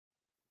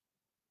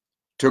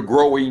to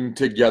Growing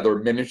Together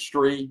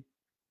Ministry.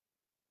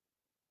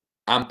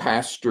 I'm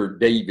Pastor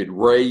David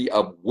Ray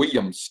of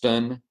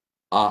Williamston,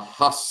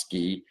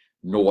 Ahoskie,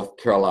 North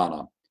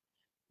Carolina.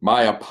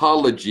 My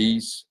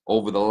apologies.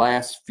 Over the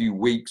last few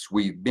weeks,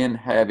 we've been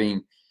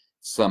having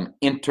some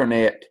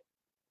internet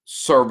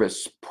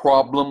service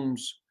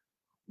problems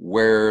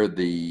where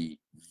the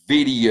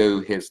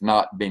video has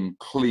not been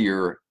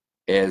clear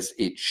as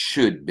it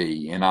should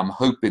be, and I'm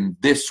hoping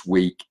this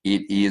week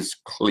it is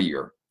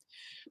clear.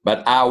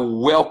 But I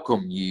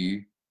welcome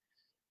you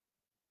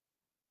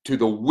to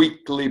the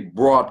weekly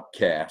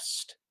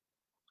broadcast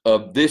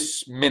of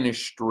this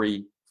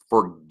ministry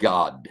for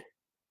God.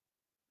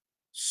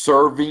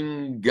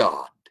 Serving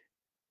God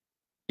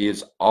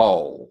is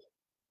all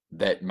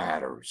that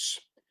matters.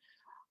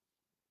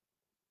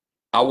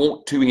 I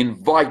want to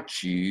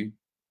invite you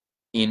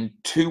in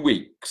 2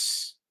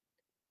 weeks,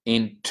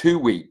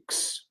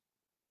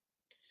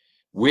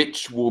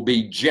 which will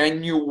be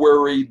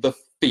January the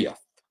 5th.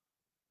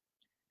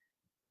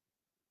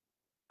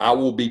 I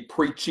will be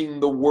preaching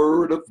the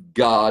Word of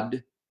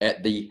God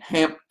at the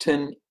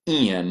Hampton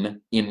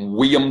Inn in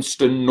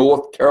Williamston,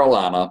 North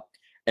Carolina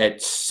at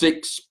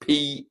 6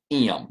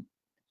 p.m.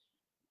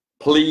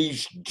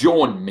 Please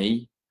join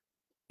me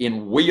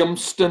in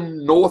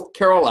Williamston, North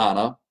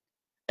Carolina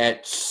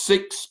at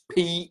 6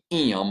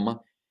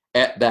 p.m.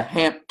 at the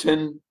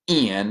Hampton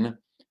Inn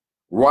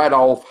right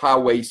off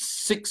Highway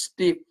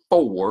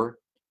 64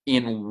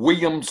 in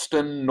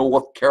Williamston,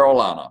 North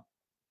Carolina,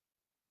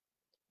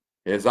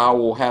 as I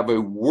will have a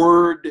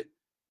word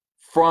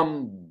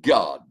from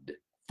God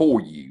for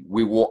you.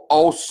 We will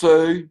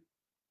also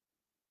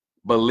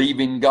believe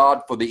in God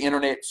for the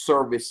internet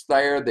service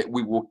there, that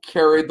we will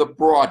carry the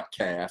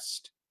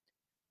broadcast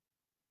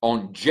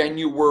on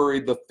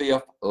January the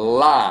 5th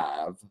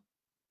live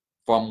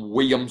from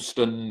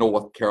Williamston,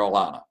 North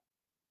Carolina.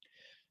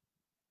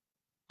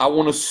 I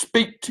want to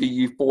speak to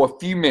you for a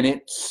few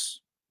minutes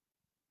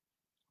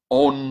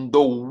on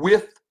the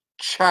with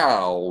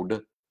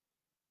child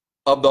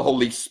of the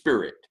Holy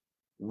Spirit.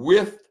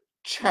 With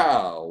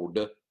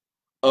child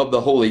of the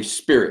Holy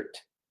Spirit.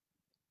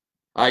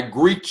 I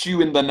greet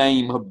you in the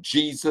name of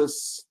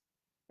Jesus,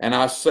 and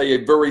I say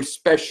a very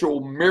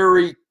special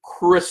Merry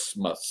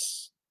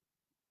Christmas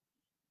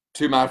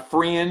to my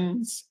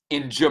friends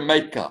in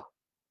Jamaica.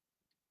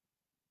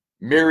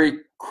 Merry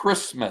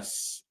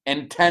Christmas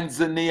in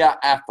Tanzania,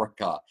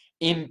 Africa,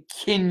 in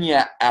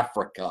Kenya,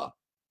 Africa,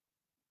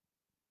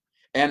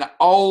 and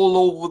all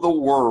over the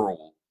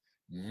world.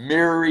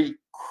 Merry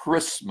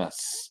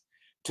Christmas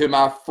to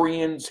my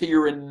friends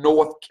here in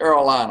North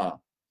Carolina,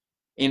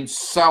 in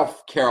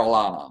South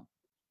Carolina,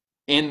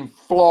 in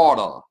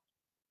Florida,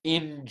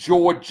 in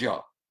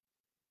Georgia,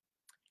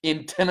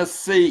 in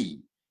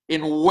Tennessee,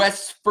 in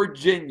West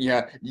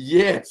Virginia.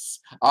 Yes,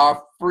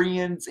 our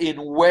friends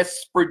in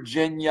West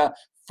Virginia,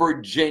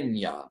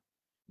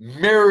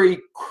 Merry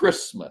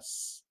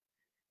Christmas.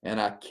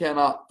 And I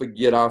cannot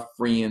forget our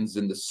friends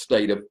in the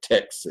state of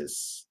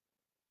Texas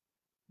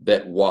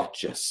that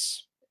watch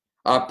us.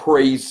 I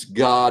praise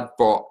God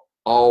for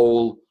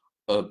all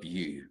of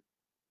you.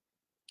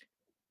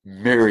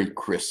 Merry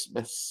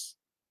Christmas.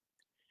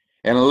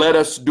 And let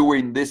us,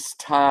 during this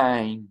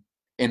time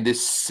and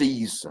this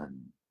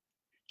season,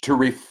 to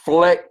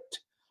reflect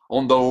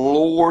on the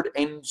Lord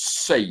and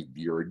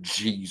Savior,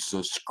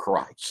 Jesus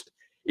Christ.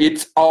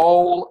 It's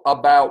all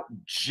about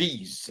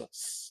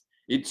Jesus.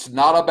 It's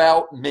not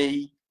about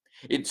me.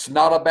 It's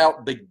not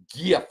about the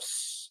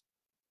gifts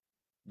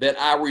that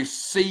I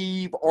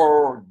receive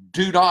or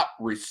do not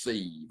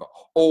receive,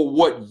 or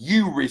what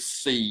you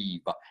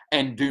receive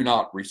and do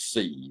not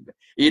receive.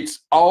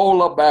 It's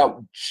all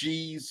about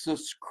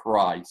Jesus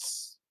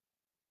Christ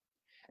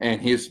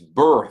and his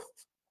birth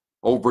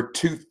over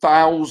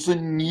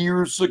 2,000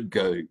 years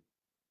ago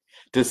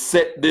to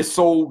set this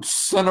old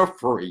sinner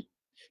free,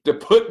 to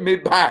put me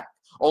back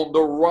on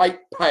the right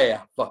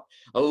path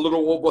a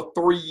little over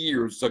 3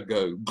 years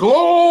ago.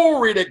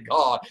 Glory to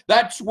God.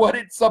 That's what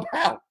it's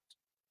about.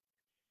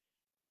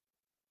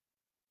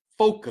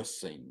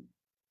 Focusing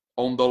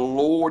on the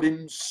Lord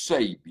and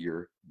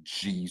Savior,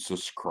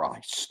 Jesus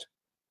Christ.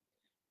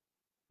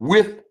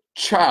 With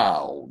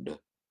child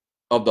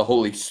of the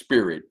Holy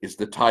Spirit is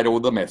the title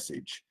of the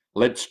message.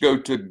 Let's go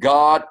to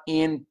God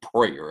in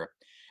prayer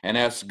and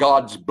ask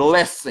God's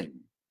blessing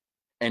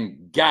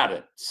and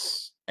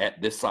guidance at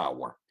this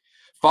hour.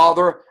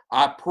 Father,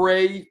 I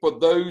pray for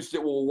those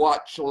that will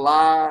watch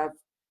live,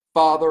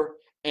 Father,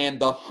 and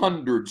the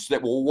hundreds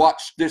that will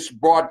watch this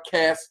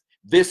broadcast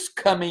this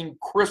coming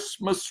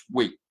Christmas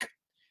week.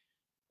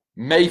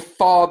 May,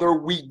 Father,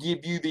 we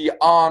give you the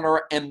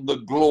honor and the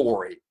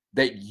glory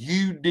that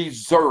you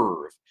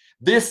deserve.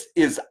 This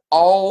is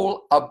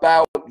all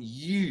about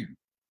you,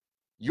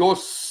 your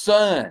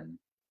Son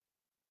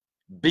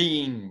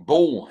being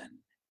born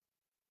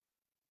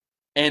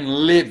and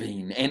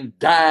living and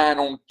dying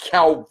on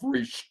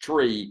Calvary's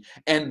tree,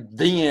 and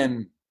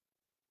then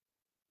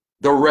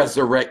the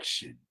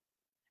resurrection,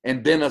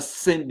 and then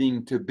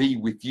ascending to be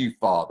with you,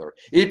 Father.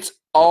 It's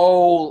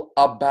all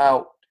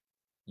about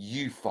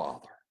you,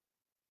 Father.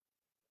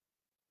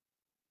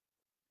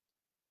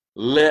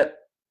 let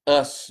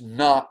us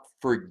not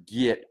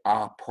forget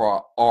our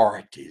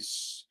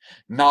priorities,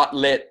 not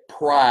let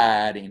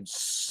pride and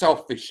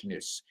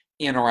selfishness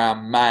enter our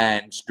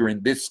minds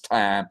during this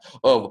time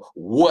of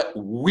what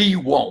we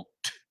want,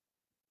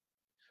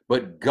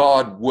 but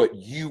God, what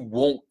you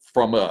want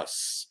from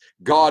us.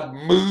 God,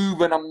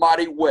 move in a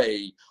mighty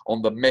way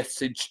on the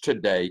message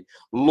today.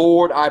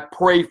 Lord, I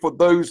pray for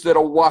those that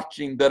are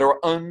watching that are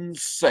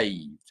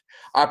unsaved.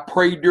 I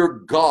pray, dear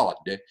God,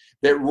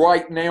 that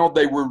right now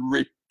they will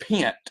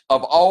repent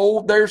of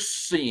all their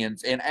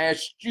sins and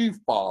ask you,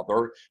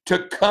 Father,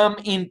 to come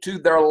into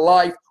their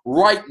life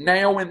right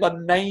now in the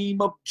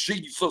name of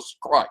Jesus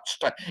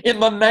Christ. In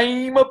the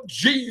name of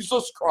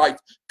Jesus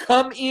Christ,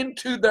 come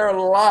into their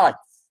life.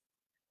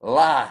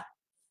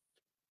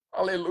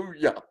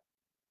 Hallelujah.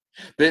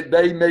 That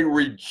they may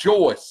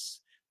rejoice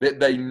that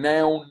they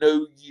now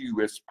know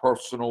you as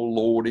personal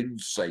Lord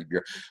and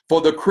Savior. For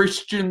the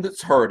Christian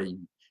that's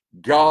hurting,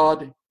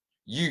 God,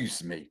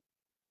 use me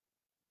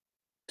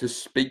to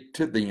speak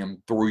to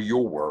them through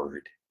your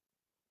word.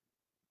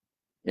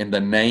 In the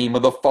name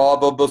of the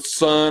Father, the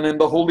Son,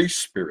 and the Holy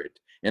Spirit.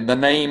 In the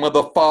name of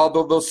the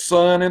Father, the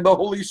Son, and the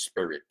Holy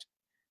Spirit.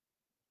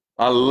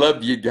 I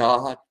love you,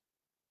 God.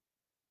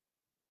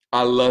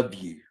 I love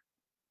you.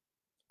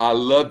 I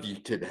love you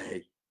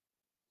today.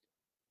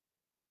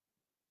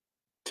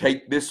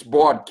 Take this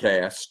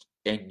broadcast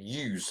and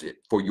use it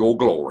for your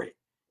glory.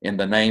 In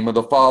the name of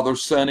the Father,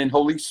 Son, and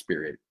Holy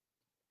Spirit.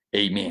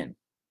 Amen.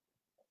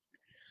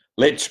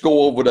 Let's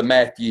go over to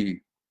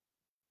Matthew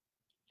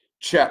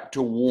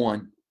chapter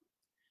 1,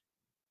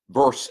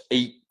 verse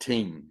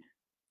 18.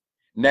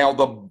 Now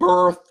the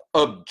birth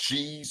of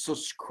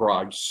Jesus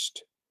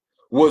Christ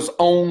was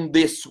on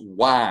this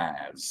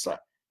wise,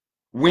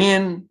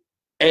 when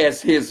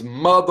as his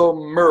mother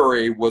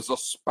Mary was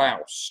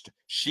espoused,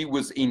 she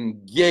was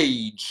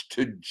engaged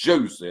to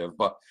Joseph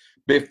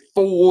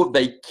before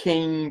they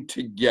came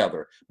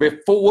together.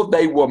 Before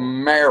they were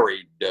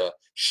married,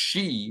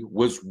 she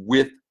was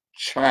with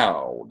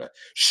child.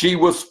 She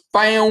was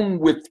found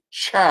with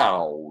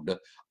child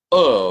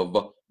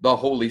of the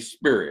Holy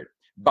Spirit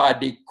by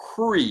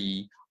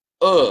decree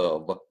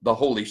of the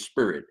Holy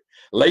Spirit.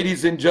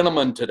 Ladies and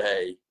gentlemen,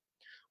 today,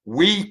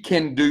 we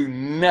can do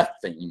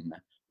nothing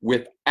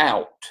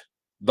without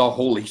the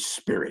Holy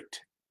Spirit.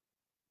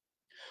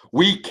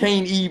 We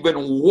can't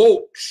even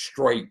walk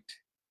straight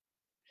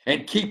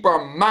and keep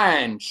our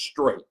mind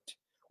straight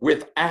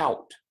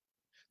without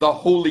the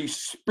Holy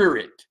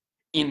Spirit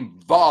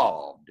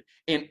involved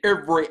in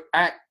every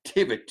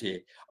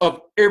activity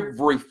of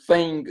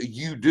everything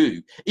you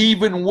do,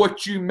 even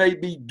what you may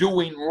be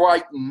doing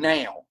right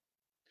now.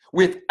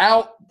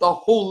 Without the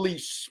Holy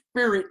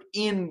Spirit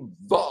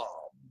involved,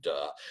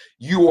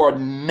 you are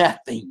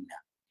nothing.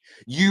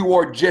 You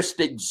are just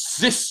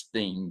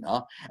existing,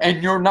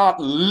 and you're not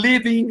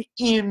living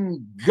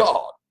in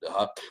God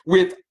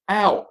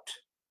without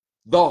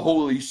the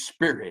Holy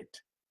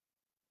Spirit.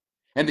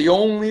 And the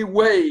only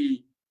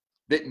way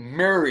that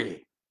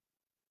Mary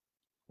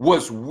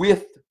was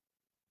with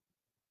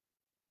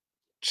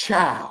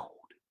child,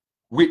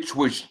 which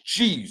was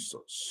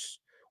Jesus,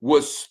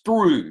 was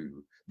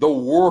through the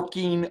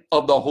working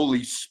of the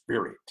Holy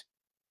Spirit.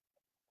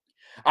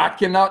 I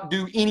cannot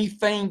do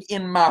anything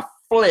in my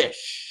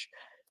flesh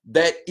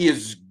that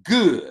is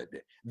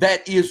good,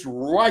 that is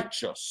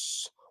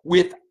righteous,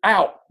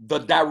 without the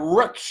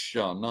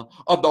direction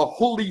of the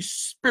Holy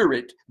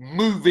Spirit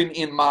moving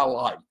in my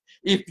life.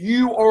 If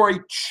you are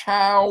a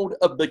child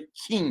of the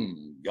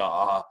King,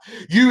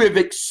 you have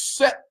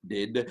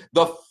accepted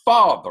the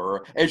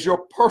Father as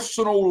your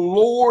personal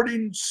Lord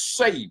and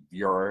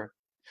Savior.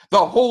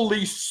 The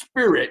Holy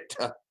Spirit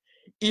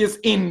is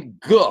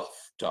engulfed,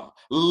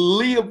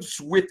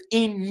 lives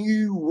within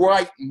you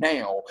right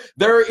now.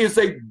 There is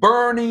a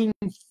burning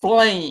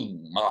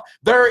flame.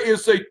 There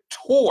is a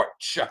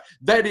torch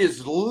that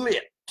is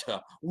lit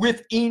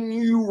within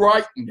you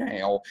right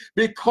now,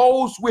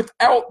 because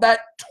without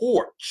that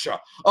torch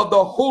of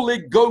the Holy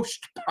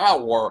Ghost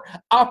power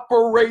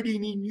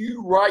operating in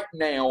you right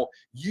now,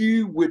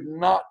 you would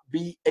not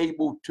be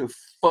able to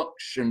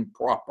function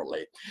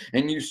properly.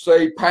 And you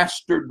say,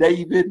 Pastor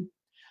David,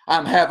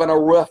 I'm having a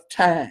rough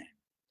time.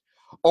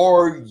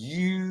 Are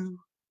you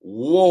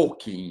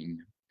walking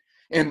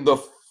in the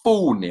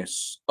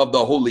fullness of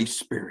the Holy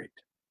Spirit?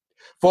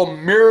 For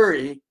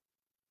Mary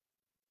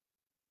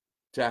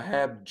to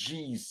have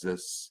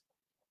Jesus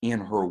in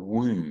her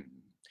womb,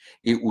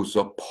 it was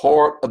a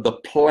part of the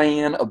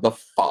plan of the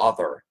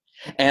Father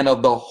and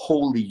of the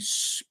Holy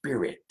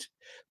Spirit.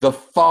 The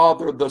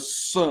Father, the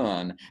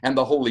Son, and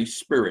the Holy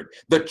Spirit,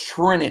 the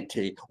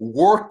Trinity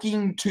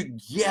working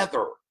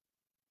together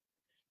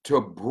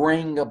to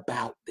bring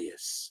about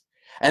this.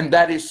 And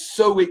that is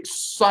so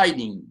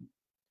exciting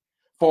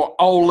for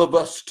all of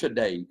us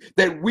today,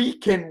 that we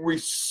can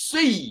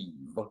receive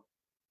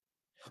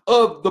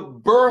of the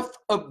birth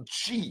of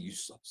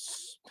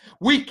Jesus.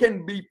 We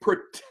can be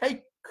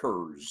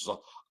partakers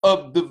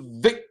of the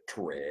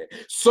victory.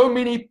 So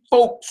many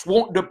folks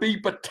want to be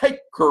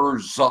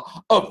partakers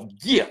of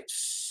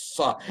gifts.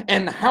 price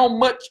and how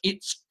much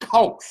it's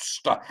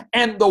cost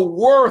and the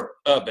worth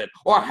of it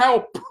or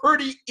how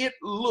pretty it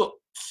looks.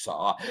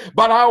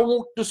 But I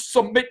want to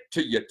submit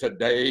to you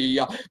today,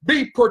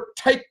 be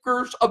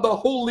partakers of the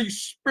Holy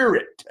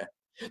Spirit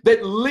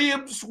that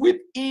lives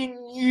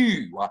within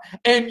you,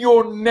 and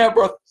you'll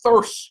never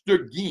thirst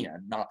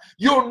again.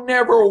 You'll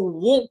never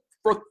want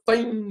for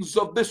things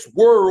of this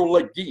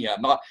world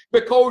again,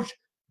 because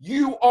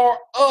you are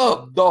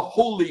of the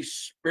Holy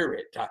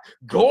Spirit.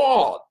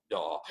 God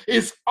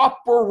is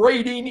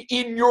operating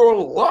in your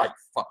life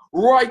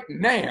right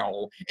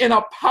now in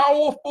a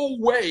powerful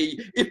way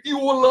if you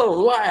will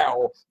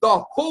allow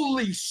the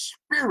Holy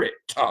Spirit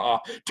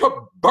to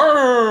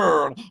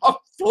burn a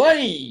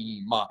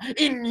flame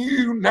in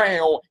you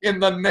now in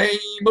the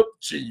name of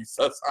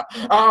Jesus.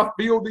 I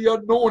feel the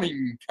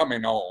anointing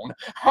coming on.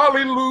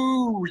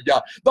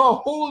 Hallelujah. The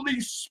Holy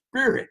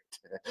Spirit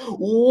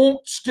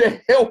wants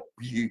to help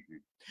you.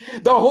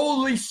 The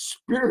Holy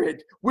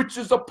Spirit, which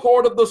is a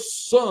part of the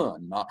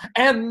Son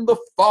and the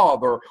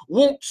Father,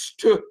 wants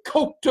to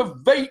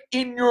cultivate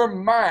in your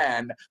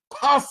mind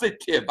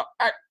positive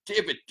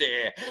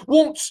activity,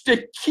 wants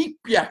to keep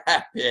you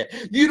happy.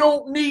 You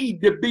don't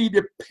need to be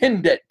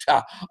dependent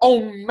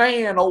on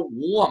man or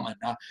woman.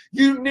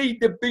 You need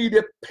to be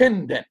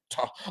dependent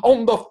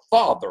on the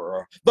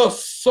Father, the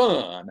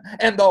Son,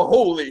 and the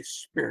Holy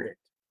Spirit.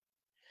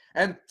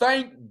 And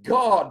thank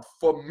God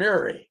for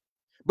Mary.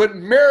 But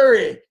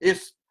Mary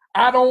is,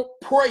 I don't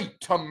pray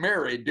to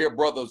Mary, dear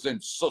brothers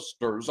and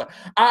sisters.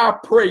 I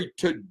pray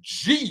to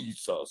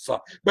Jesus,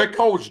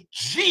 because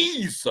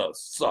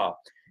Jesus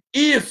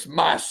is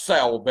my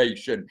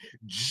salvation.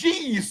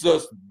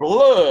 Jesus'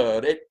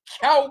 blood at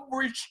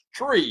Calvary's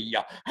tree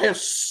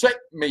has set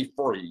me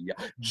free.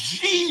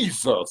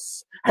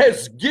 Jesus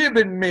has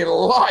given me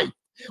life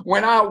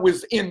when I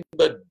was in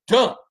the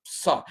dumps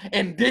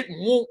and didn't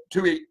want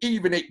to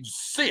even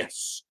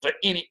exist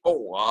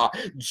anymore.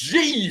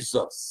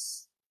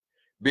 Jesus,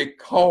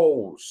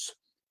 because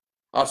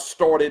I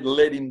started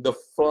letting the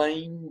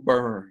flame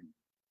burn.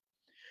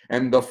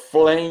 And the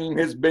flame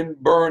has been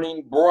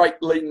burning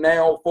brightly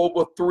now for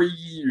over 3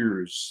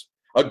 years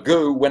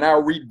ago when I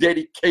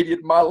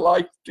rededicated my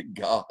life to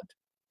God.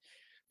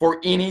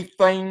 For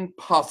anything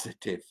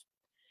positive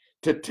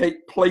to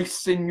take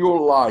place in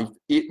your life,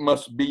 it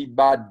must be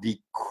by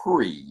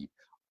decree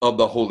of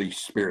the Holy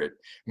Spirit.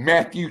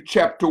 Matthew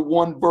chapter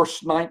 1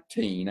 verse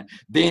 19,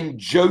 then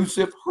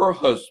Joseph her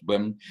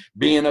husband,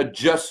 being a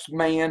just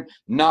man,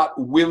 not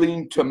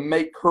willing to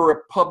make her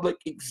a public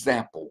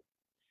example,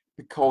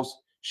 because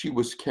she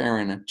was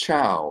carrying a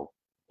child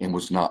and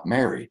was not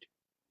married,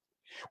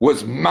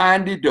 was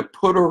minded to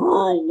put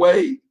her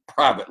away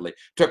privately,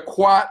 to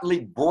quietly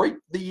break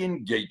the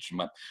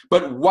engagement.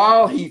 But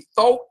while he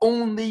thought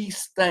on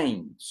these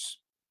things,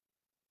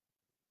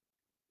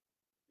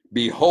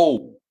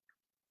 behold,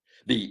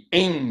 the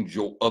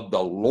angel of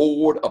the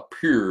Lord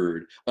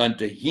appeared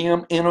unto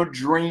him in a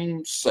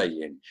dream,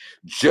 saying,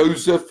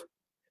 Joseph,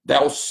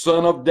 thou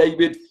son of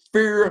David,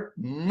 fear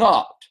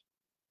not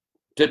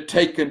to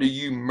take unto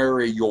you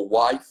Mary your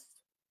wife,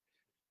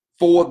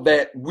 for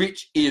that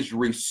which is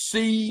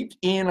received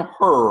in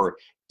her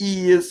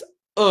is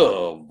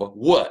of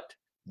what?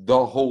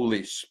 The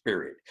Holy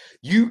Spirit.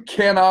 You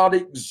cannot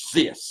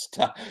exist.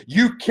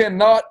 You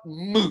cannot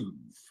move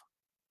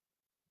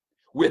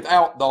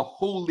without the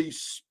Holy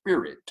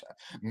Spirit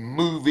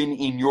moving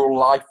in your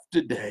life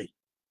today.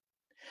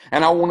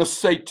 And I want to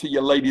say to you,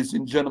 ladies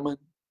and gentlemen,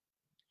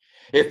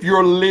 if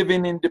you're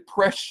living in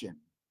depression,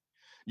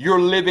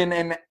 you're living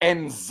in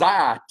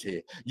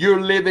anxiety,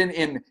 you're living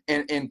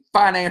in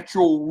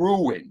financial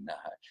ruin,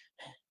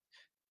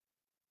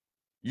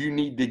 you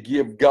need to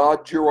give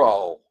God your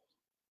all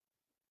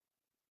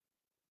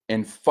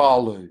and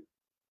follow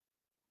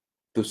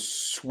the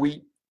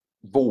sweet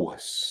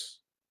voice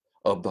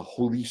of the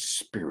Holy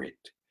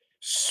Spirit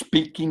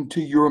speaking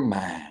to your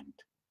mind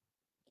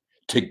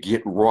to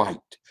get right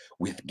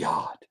with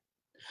God.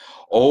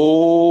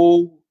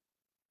 Oh,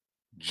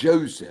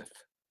 Joseph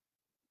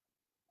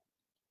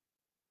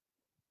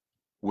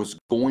was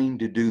going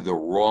to do the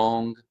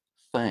wrong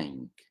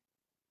thing.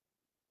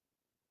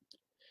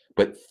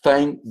 But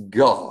thank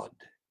God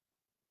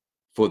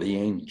for the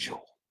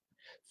angel.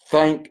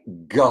 Thank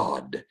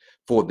God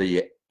for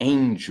the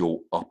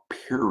angel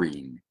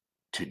appearing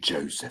to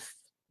Joseph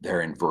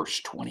there in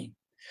verse 20.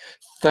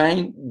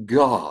 Thank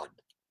God.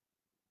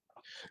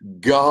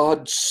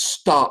 God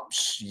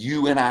stops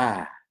you and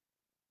I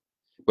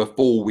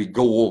before we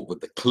go over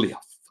the cliff.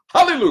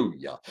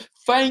 Hallelujah.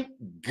 Thank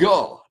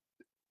God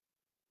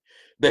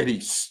that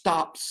he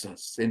stops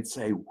us and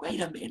say,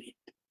 wait a minute.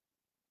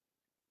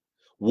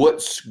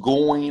 What's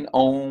going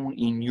on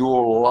in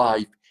your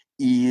life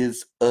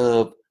is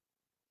of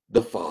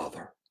the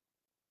Father.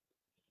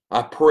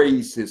 I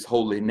praise his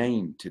holy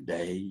name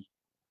today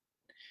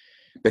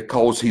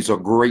because he's a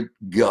great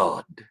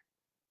God.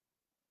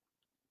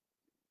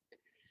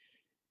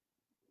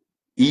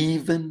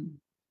 Even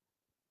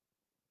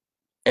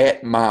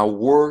at my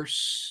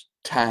worst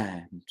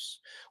times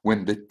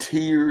when the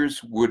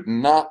tears would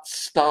not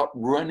stop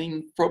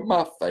running from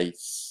my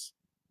face,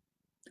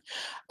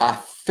 I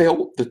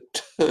felt the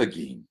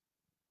tugging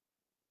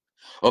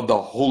of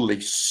the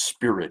Holy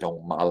Spirit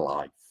on my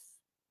life.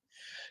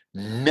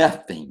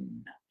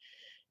 Nothing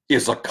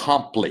is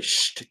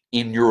accomplished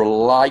in your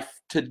life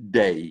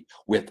today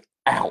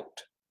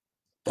without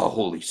the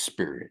Holy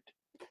Spirit,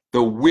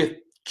 the with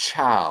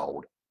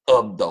child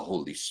of the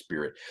Holy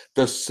Spirit,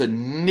 the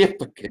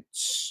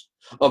significance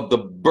of the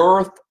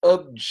birth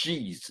of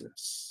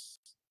Jesus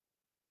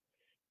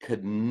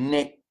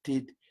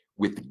connected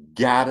with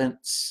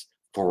guidance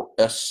for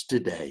us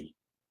today.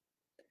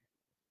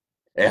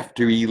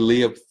 After he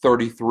lived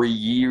 33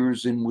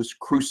 years and was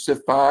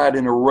crucified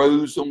and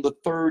arose on the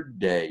third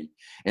day,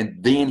 and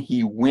then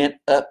he went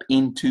up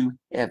into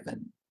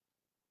heaven,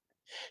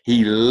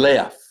 he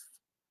left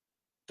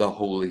the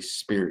Holy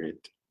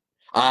Spirit.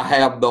 I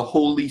have the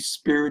Holy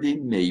Spirit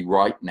in me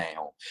right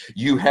now.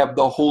 You have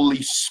the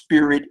Holy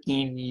Spirit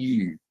in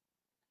you.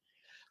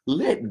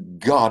 Let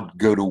God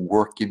go to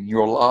work in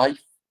your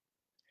life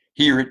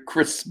here at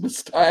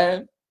Christmas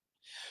time.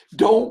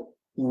 Don't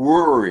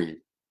worry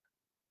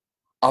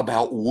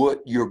about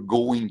what you're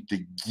going to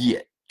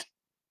get.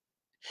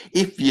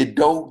 If you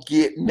don't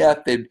get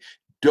nothing,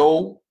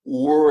 don't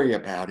worry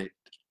about it.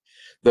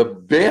 The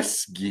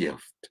best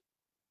gift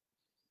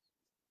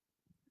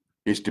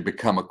is to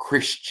become a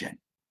Christian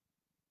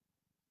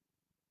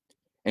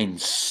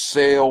and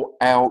sell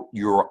out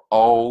your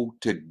all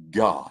to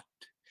God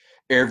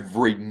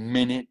every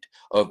minute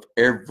of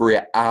every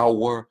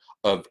hour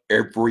of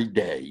every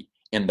day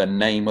in the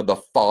name of the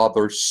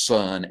Father,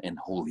 Son, and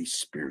Holy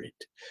Spirit,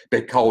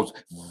 because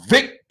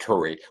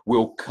victory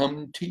will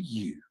come to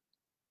you.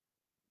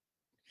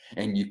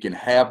 And you can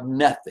have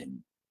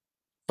nothing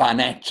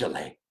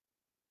financially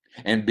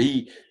and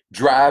be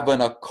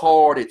driving a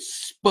car that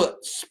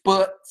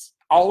sputs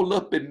all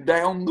up and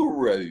down the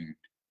road.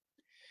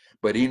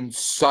 But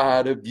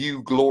inside of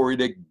you, glory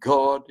to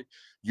God,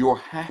 you're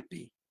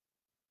happy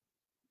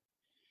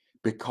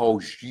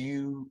because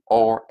you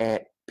are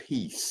at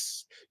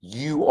peace.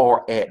 You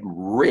are at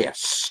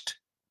rest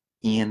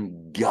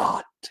in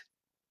God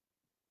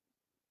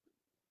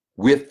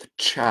with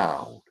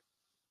child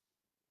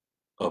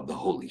of the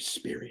Holy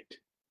Spirit.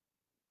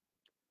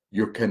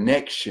 Your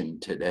connection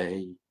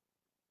today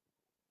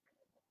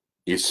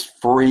is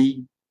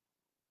free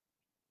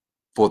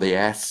for the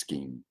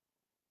asking.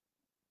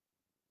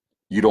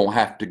 You don't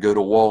have to go to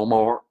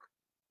Walmart.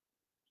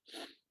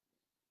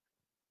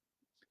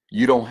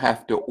 You don't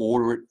have to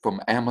order it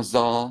from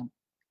Amazon.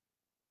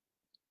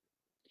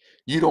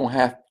 You don't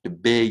have to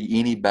beg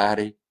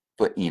anybody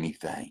for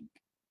anything.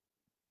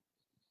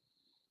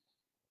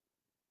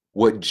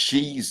 What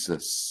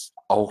Jesus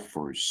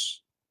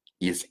offers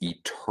is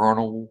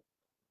eternal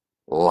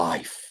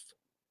life.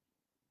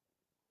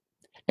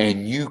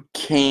 And you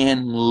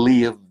can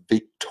live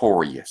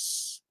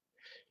victorious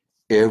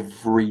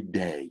every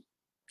day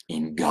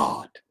in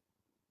God.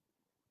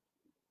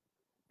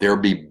 There'll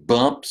be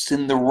bumps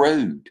in the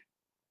road,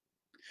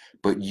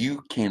 but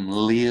you can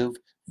live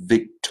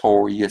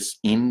victorious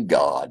in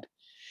God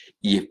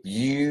if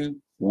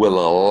you will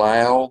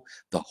allow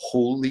the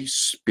Holy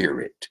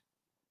Spirit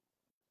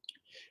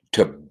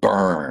to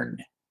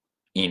burn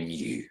in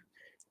you,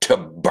 to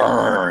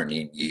burn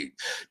in you.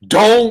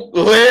 Don't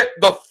let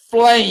the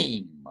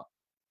flame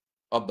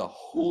of the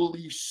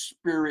Holy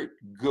Spirit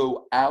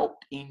go out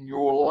in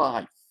your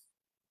life,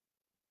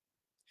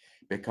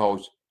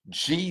 because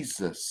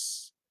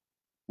Jesus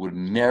would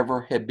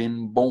never have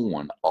been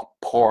born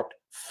apart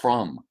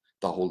from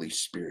the Holy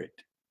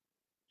Spirit.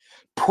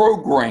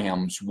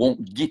 Programs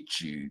won't get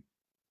you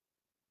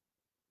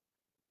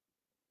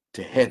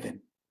to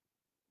heaven.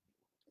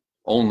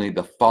 Only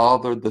the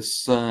Father, the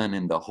Son,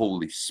 and the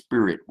Holy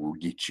Spirit will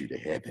get you to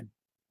heaven.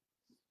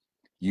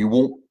 You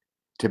want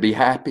to be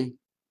happy?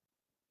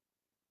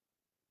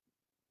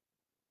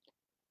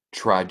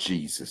 Try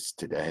Jesus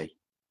today.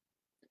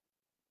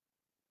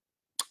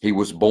 He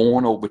was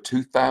born over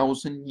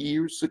 2,000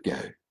 years ago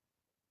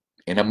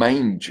in a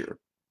manger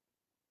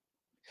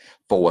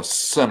for a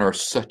sinner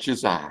such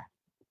as I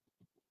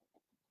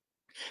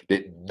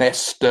that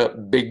messed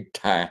up big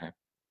time.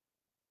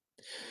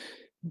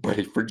 But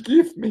he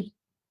forgave me.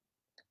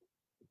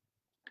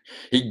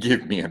 He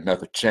gave me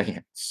another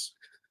chance.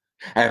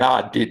 And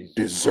I didn't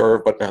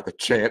deserve another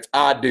chance.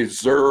 I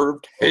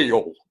deserved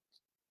hell.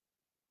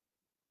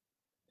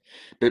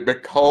 But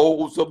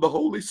because of the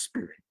Holy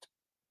Spirit,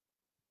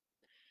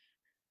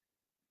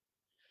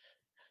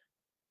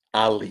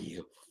 I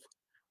live.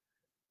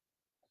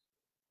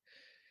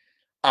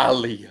 I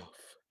live.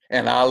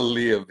 And I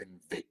live in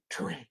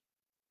victory.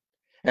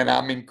 And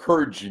I'm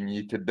encouraging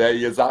you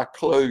today as I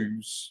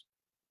close.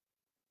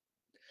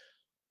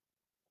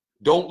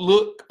 Don't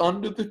look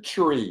under the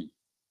tree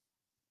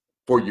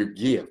for your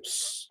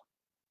gifts.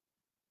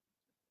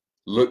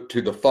 Look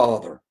to the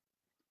Father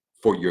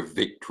for your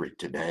victory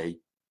today.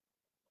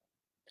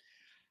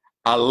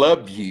 I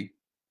love you.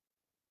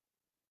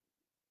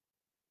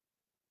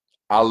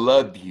 I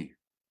love you.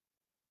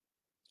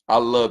 I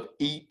love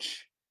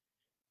each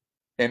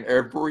and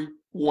every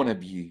one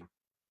of you.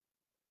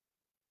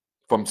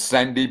 From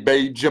Sandy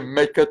Bay,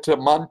 Jamaica to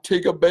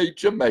Montego Bay,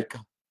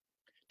 Jamaica,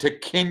 to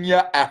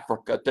Kenya,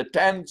 Africa, to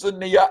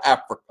Tanzania,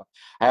 Africa.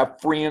 I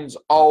have friends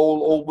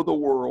all over the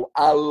world.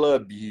 I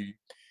love you.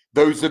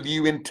 Those of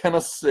you in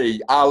Tennessee,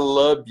 I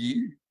love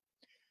you.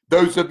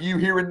 Those of you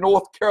here in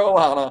North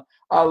Carolina,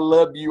 I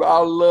love you. I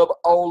love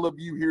all of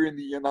you here in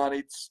the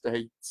United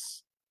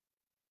States.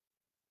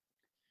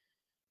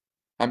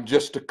 I'm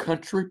just a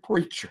country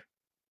preacher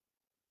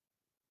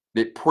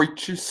that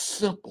preaches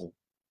simple.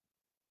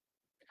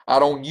 I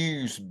don't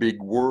use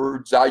big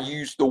words. I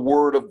use the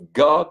Word of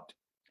God.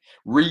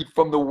 Read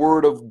from the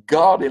Word of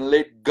God and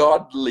let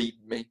God lead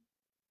me.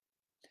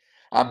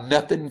 I'm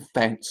nothing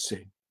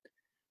fancy.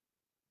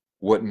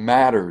 What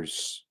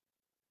matters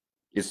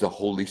is the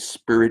Holy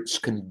Spirit's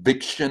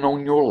conviction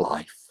on your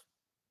life.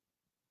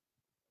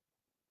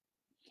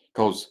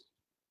 Because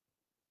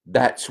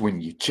that's when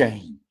you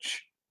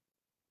change.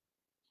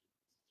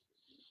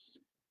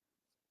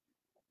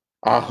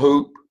 I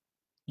hope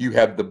you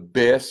have the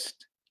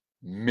best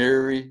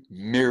Merry,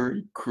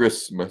 Merry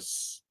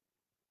Christmas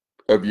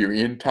of your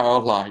entire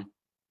life.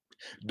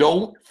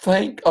 Don't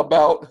think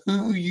about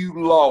who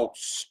you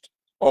lost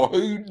or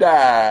who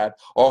died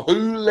or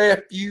who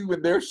left you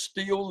and they're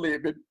still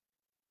living.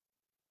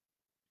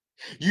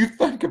 You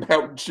think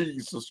about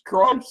Jesus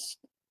Christ.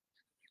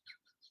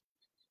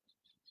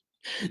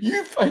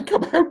 You think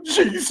about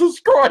Jesus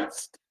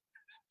Christ.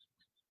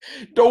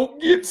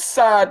 Don't get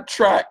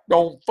sidetracked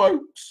on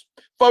folks.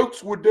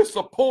 Folks will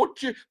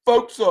disappoint you.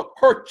 Folks will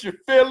hurt your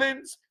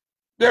feelings.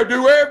 They'll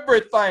do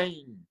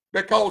everything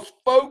because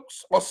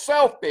folks are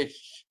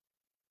selfish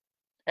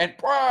and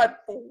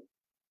prideful.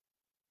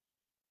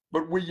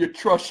 But will you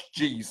trust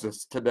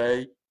Jesus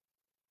today?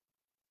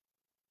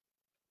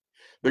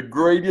 The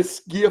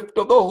greatest gift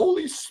of the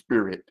Holy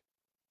Spirit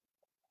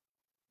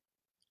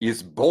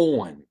is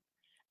born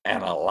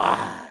and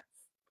alive.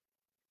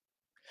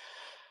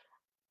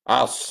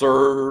 I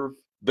serve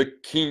the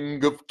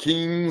King of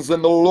Kings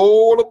and the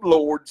Lord of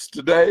Lords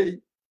today.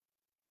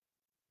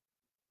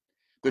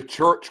 The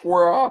church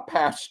where I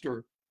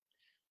pastor,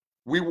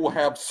 we will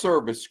have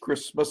service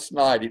Christmas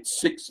night at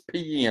 6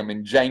 p.m.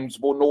 in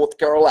Jamesville, North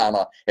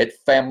Carolina at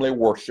Family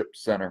Worship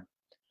Center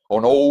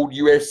on Old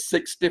US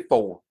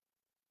 64.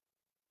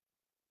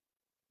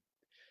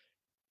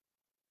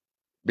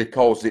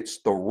 Because it's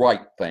the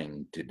right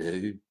thing to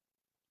do.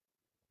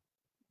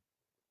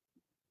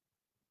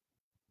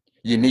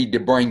 You need to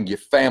bring your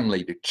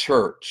family to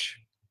church.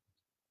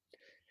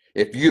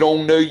 If you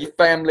don't know your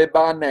family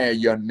by now,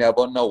 you'll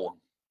never know them.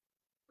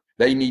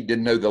 They need to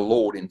know the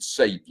Lord and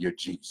Savior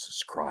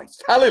Jesus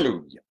Christ.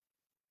 Hallelujah.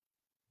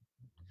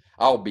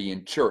 I'll be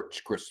in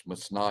church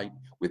Christmas night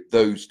with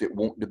those that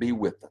want to be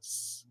with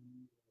us.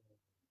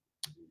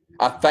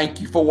 I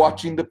thank you for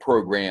watching the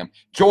program.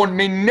 Join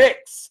me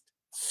next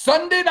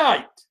Sunday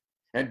night.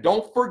 And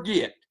don't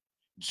forget,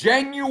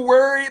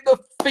 January the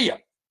 5th,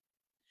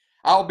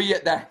 I'll be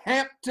at the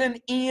Hampton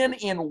Inn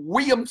in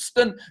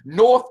Williamston,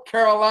 North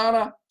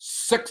Carolina,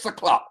 6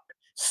 o'clock.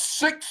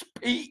 6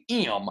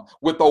 p.m.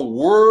 with a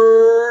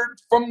word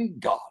from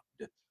God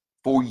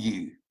for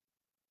you.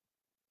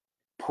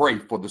 Pray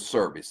for the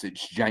service.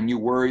 It's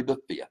January the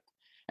 5th.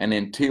 And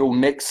until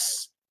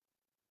next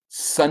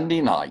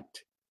Sunday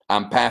night,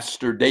 I'm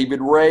Pastor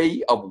David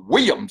Ray of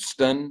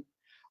Williamston,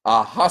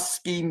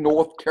 Ahoskie,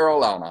 North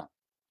Carolina.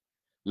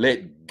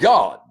 Let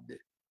God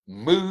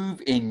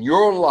move in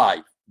your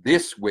life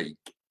this week.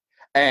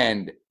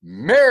 And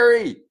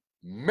Merry,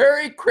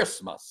 Merry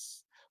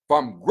Christmas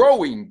from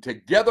Growing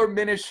Together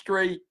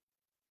Ministry.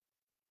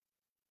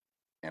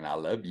 And I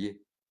love you,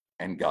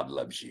 and God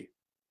loves you.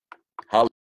 Hallelujah.